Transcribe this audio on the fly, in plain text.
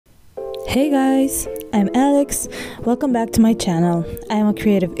Hey guys, I'm Alex. Welcome back to my channel. I am a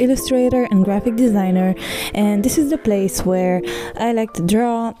creative illustrator and graphic designer, and this is the place where I like to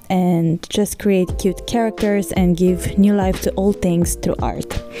draw and just create cute characters and give new life to all things through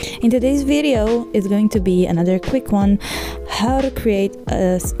art. In today's video is going to be another quick one, how to create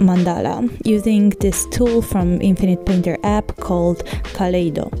a mandala using this tool from Infinite Painter app called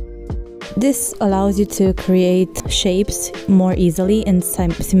Kaleido. This allows you to create shapes more easily and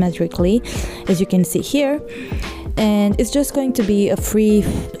symmetrically, as you can see here. And it's just going to be a free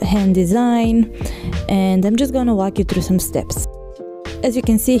hand design, and I'm just going to walk you through some steps. As you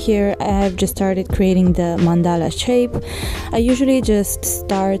can see here, I have just started creating the mandala shape. I usually just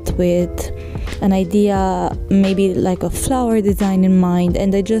start with an idea, maybe like a flower design in mind,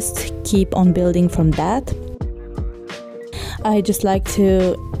 and I just keep on building from that. I just like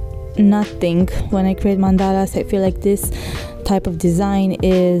to not think when I create mandalas. I feel like this type of design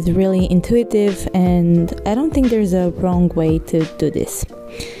is really intuitive, and I don't think there's a wrong way to do this.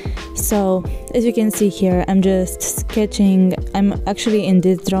 So as you can see here, I'm just sketching. I'm actually in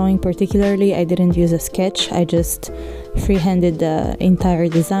this drawing particularly, I didn't use a sketch. I just freehanded the entire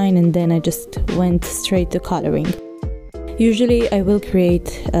design and then I just went straight to coloring. Usually I will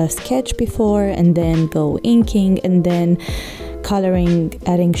create a sketch before and then go inking and then coloring,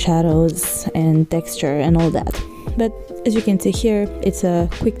 adding shadows and texture and all that. But as you can see here, it's a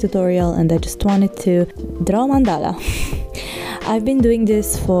quick tutorial and I just wanted to draw mandala. I've been doing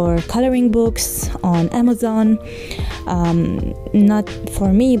this for coloring books on Amazon, not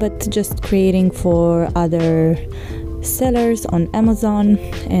for me, but just creating for other sellers on Amazon,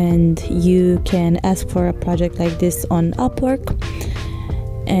 and you can ask for a project like this on Upwork,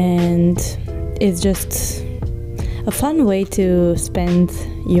 and it's just a fun way to spend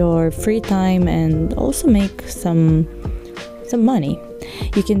your free time and also make some money.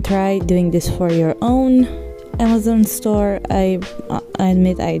 You can try doing this for your own Amazon store. I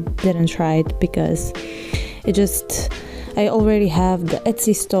admit I didn't try it because I already have the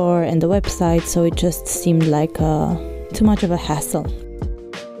Etsy store and the website, so it just seemed like too much of a hassle.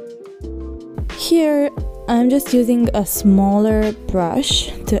 Here I'm just using a smaller brush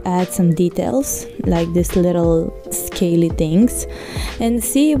to add some details, like this little scaly things. And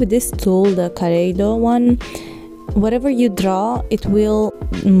see, with this tool, the Kaleido one, whatever you draw, it will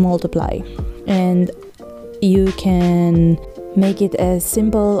multiply. And you can make it as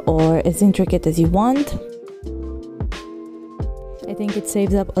simple or as intricate as you want. I think it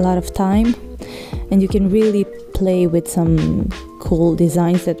saves up a lot of time, and you can really play with some cool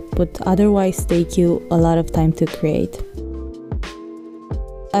designs that would otherwise take you a lot of time to create.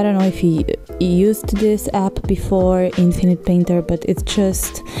 I don't know if you used this app before, Infinite Painter, but it's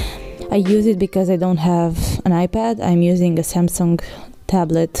just, I use it because I don't have an iPad. I'm using a Samsung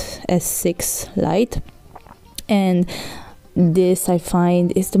tablet S6 Lite, and this I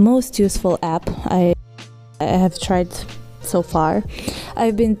find is the most useful app I have tried so far.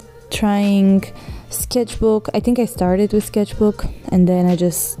 I've been trying Sketchbook. I think I started with Sketchbook and then I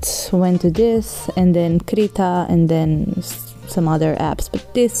just went to this and then Krita and then some other apps,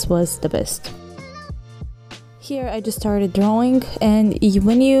 but this was the best. Here I just started drawing, and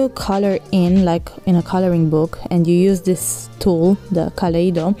when you color in, like in a coloring book, and you use this tool, the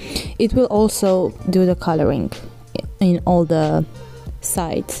Kaleido, it will also do the coloring in all the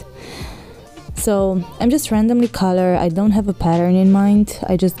sides. So I'm just randomly color. I don't have a pattern in mind.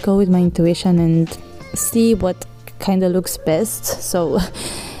 I just go with my intuition and see what kind of looks best. So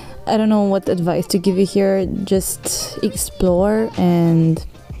I don't know what advice to give you here. Just explore and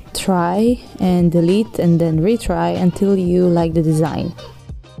try and delete and then retry until you like the design.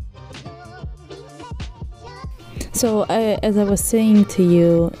 So as I was saying to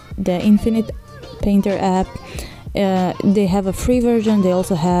you, the Infinite Painter app, they have a free version, they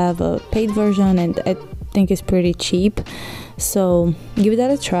also have a paid version, and I think it's pretty cheap, so give that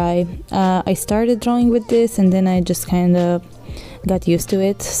a try. I started drawing with this and then I just kind of got used to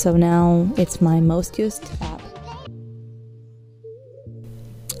it, so now it's my most used app.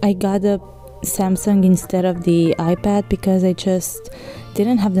 I got a Samsung instead of the iPad because I just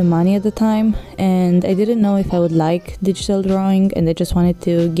didn't have the money at the time, and I didn't know if I would like digital drawing, and I just wanted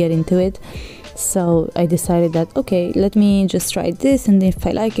to get into it. So I decided that, okay, let me just try this, and if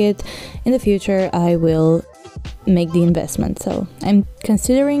I like it in the future I will make the investment. So I'm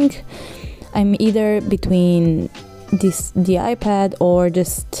considering, I'm either between the iPad or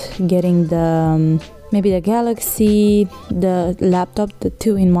just getting the maybe the Galaxy, the laptop, the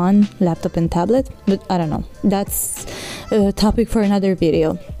 2-in-1 laptop and tablet, but I don't know, that's a topic for another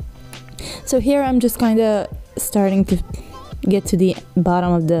video. So here I'm just kind of starting to get to the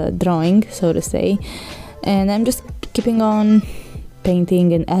bottom of the drawing, so to say, and I'm just keeping on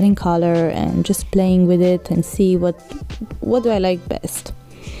painting and adding color and just playing with it and see what do I like best.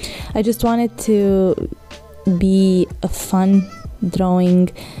 I just wanted to be a fun drawing,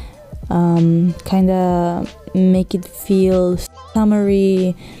 kind of make it feel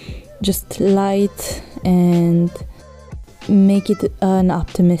summery, just light, and make it an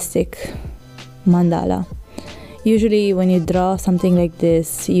optimistic mandala. Usually when you draw something like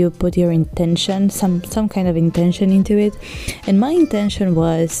this, you put your intention, some kind of intention into it, and my intention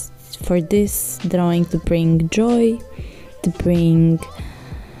was for this drawing to bring joy, to bring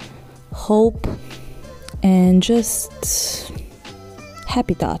hope, and just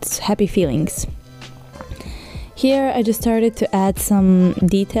happy thoughts, happy feelings. Here I just started to add some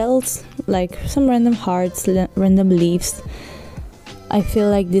details, like some random hearts, random leaves. I feel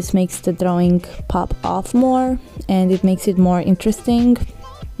like this makes the drawing pop off more, and it makes it more interesting.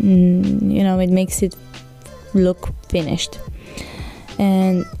 You know, it makes it look finished.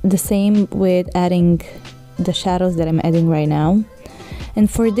 And the same with adding the shadows that I'm adding right now. And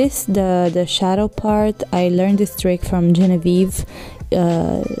for this, the shadow part, I learned this trick from Genevieve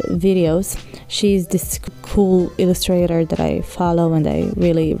videos. She's this cool illustrator that I follow and I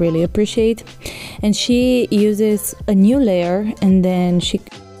really, really appreciate. And she uses a new layer, and then she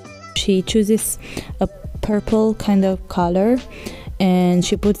chooses a purple kind of color, and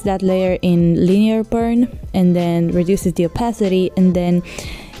she puts that layer in linear burn and then reduces the opacity, and then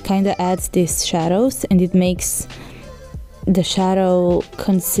kind of adds these shadows, and it makes the shadow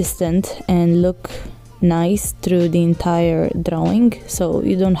consistent and look nice through the entire drawing. So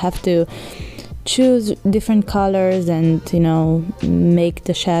you don't have to choose different colors and, you know, make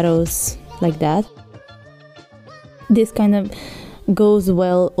the shadows like that. This kind of goes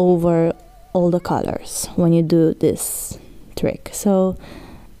well over all the colors when you do this trick. So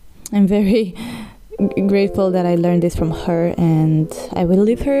I'm very grateful that I learned this from her, and I will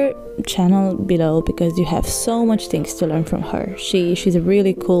leave her channel below because you have so much things to learn from her. She's a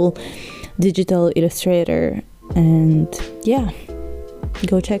really cool digital illustrator, and yeah,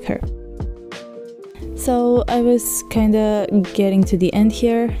 go check her. So I was kind of getting to the end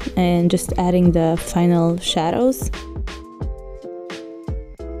here and just adding the final shadows.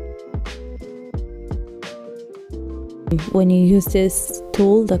 When you use this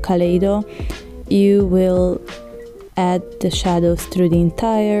tool, the Kaleido, you will add the shadows through the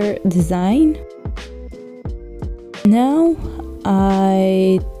entire design. Now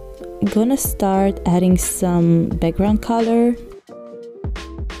I'm gonna start adding some background color.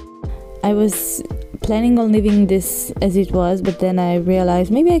 I was planning on leaving this as it was, but then I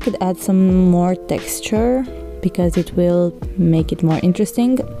realized maybe I could add some more texture because it will make it more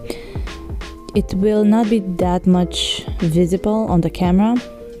interesting. It will not be that much visible on the camera,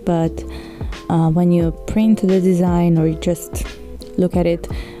 but when you print the design or you just look at it,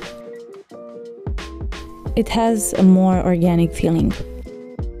 it has a more organic feeling.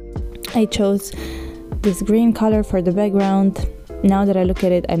 I chose this green color for the background. Now that I look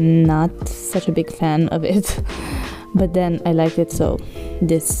at it, I'm not such a big fan of it, but then I liked it, so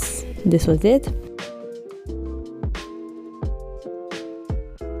this was it.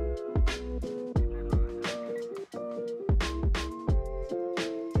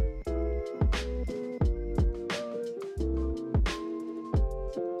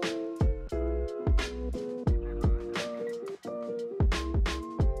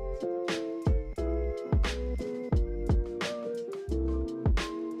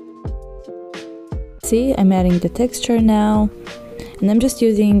 See, I'm adding the texture now, and I'm just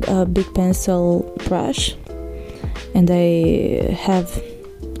using a big pencil brush, and I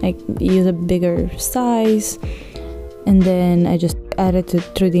use a bigger size, and then I just add it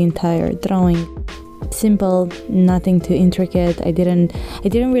through the entire drawing. Simple, nothing too intricate. I didn't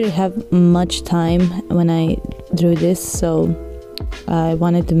really have much time when I drew this, so I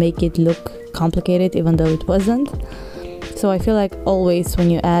wanted to make it look complicated even though it wasn't. So I feel like always when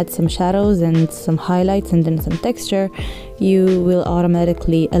you add some shadows and some highlights and then some texture, you will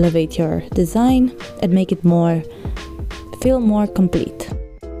automatically elevate your design and make it feel more complete.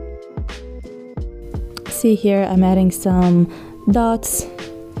 See here, I'm adding some dots.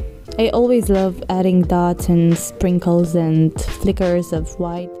 I always love adding dots and sprinkles and flickers of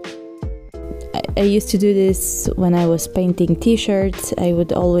white. I used to do this when I was painting t-shirts. I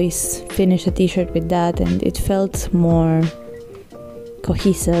would always finish a t-shirt with that, and it felt more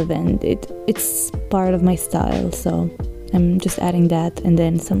cohesive, and it's part of my style, so I'm just adding that, and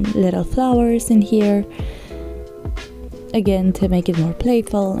then some little flowers in here again to make it more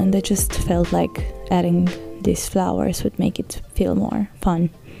playful, and I just felt like adding these flowers would make it feel more fun.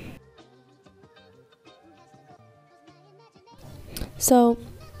 So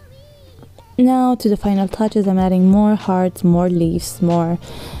now to the final touches. I'm adding more hearts, more leaves, more.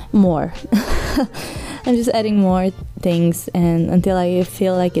 I'm just adding more things and until I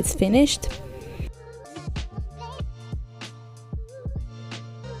feel like it's finished.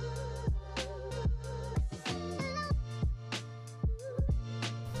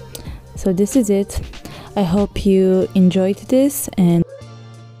 So this is it. I hope you enjoyed this and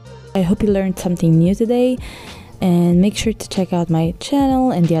I hope you learned something new today, and make sure to check out my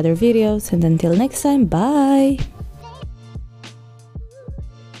channel and the other videos, and until next time, bye!